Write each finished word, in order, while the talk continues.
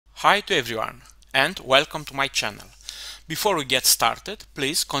Hi to everyone and welcome to my channel. Before we get started,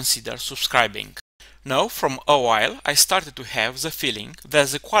 please consider subscribing. Now, from a while, I started to have the feeling that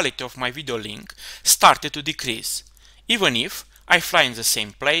the quality of my video link started to decrease, even if I fly in the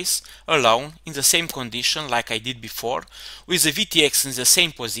same place, alone, in the same condition like I did before, with the VTX in the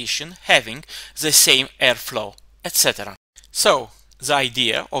same position, having the same airflow, etc. So, the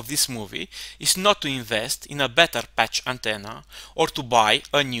idea of this movie is not to invest in a better patch antenna or to buy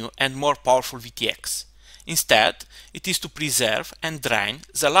a new and more powerful VTX. Instead, it is to preserve and drain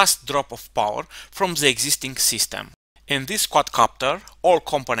the last drop of power from the existing system. In this quadcopter, all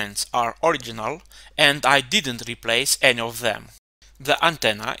components are original and I didn't replace any of them. The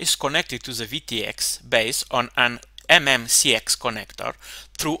antenna is connected to the VTX based on an MMCX connector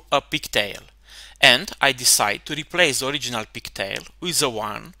through a pigtail, and I decide to replace the original pigtail with the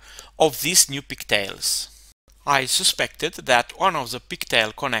one of these new pigtails. I suspected that one of the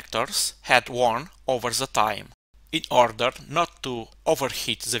pigtail connectors had worn over the time. In order not to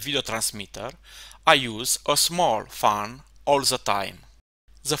overheat the video transmitter, I use a small fan all the time.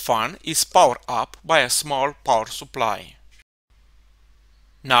 The fan is powered up by a small power supply.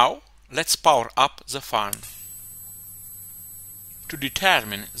 Now let's power up the fan. To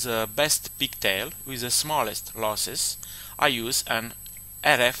determine the best pigtail with the smallest losses, I use an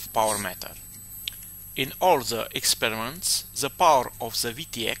RF Power Meter. In all the experiments, the power of the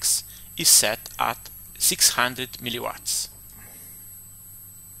VTX is set at 600 mW.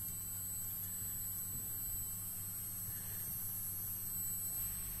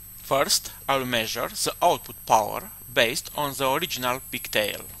 First, I will measure the output power based on the original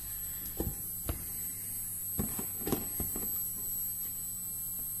pigtail.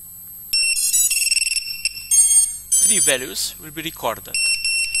 Three values will be recorded.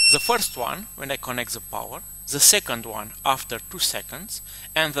 The first one when I connect the power, the second one after 2 seconds,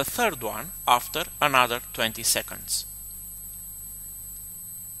 and the third one after another 20 seconds.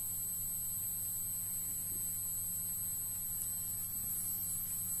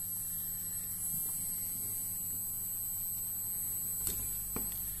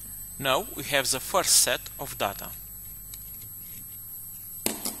 Now we have the first set of data.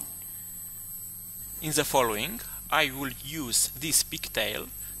 In the following, I will use this pigtail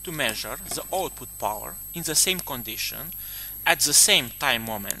to measure the output power in the same condition at the same time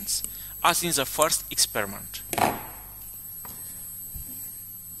moments as in the first experiment.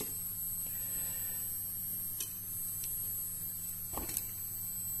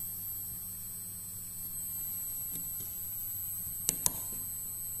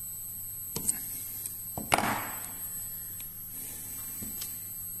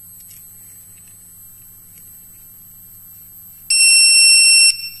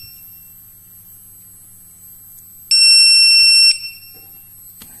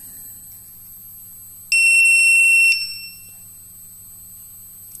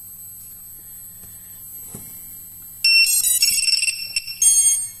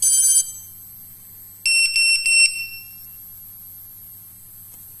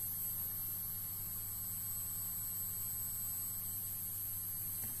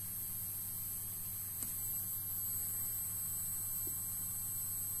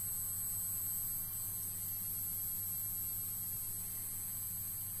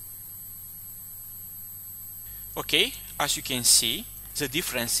 Okay, as you can see, the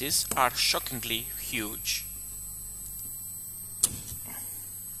differences are shockingly huge.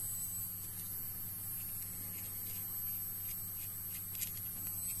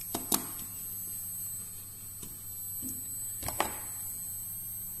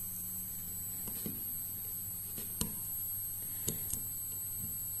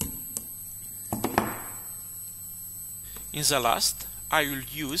 In the last, I will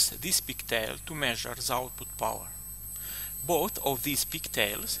use this pigtail to measure the output power. Both of these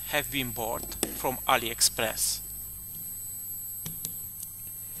pigtails have been bought from AliExpress.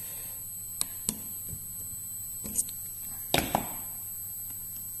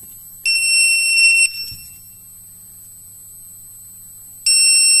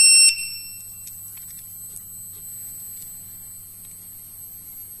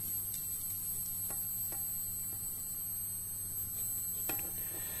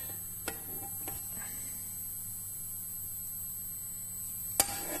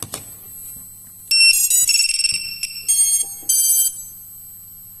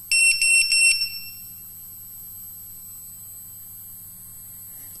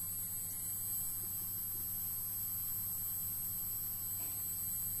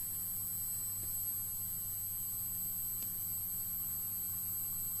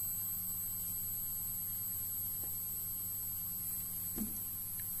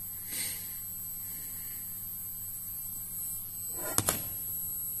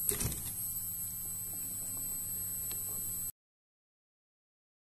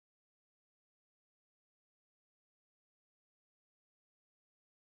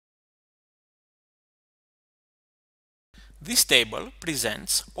 This table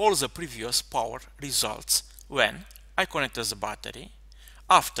presents all the previous power results when I connected the battery,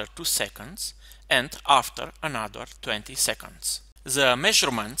 after 2 seconds, and after another 20 seconds. The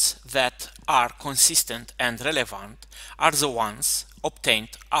measurements that are consistent and relevant are the ones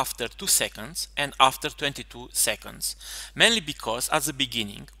obtained after 2 seconds and after 22 seconds, mainly because at the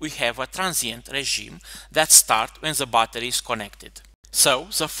beginning we have a transient regime that starts when the battery is connected. So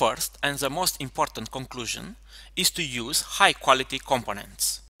the first and the most important conclusion is to use high-quality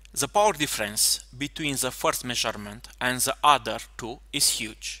components. The power difference between the first measurement and the other two is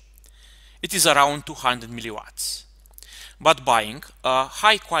huge. It is around 200 milliwatts. But buying a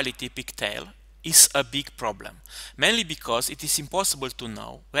high-quality pigtail is a big problem, mainly because it is impossible to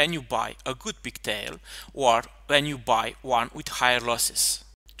know when you buy a good pigtail or when you buy one with higher losses.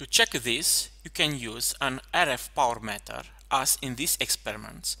 To check this, you can use an RF power meter, as in these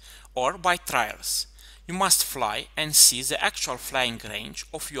experiments, or by trials. You must fly and see the actual flying range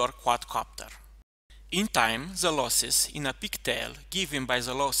of your quadcopter. In time, the losses in a pigtail given by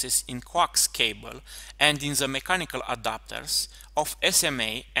the losses in coax cable and in the mechanical adapters of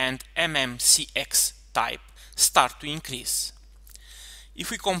SMA and MMCX type start to increase.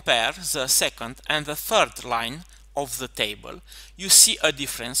 If we compare the second and the third line of the table, you see a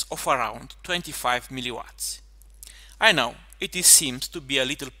difference of around 25 milliwatts. I know it seems to be a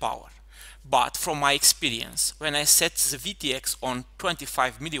little power, but from my experience, when I set the VTX on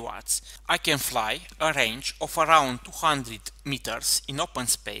 25 milliwatts, I can fly a range of around 200 meters in open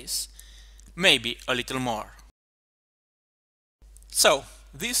space, maybe a little more. So,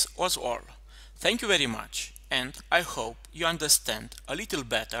 this was all. Thank you very much, and I hope you understand a little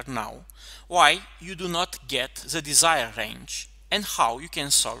better now why you do not get the desired range and how you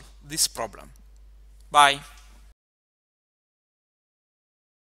can solve this problem. Bye!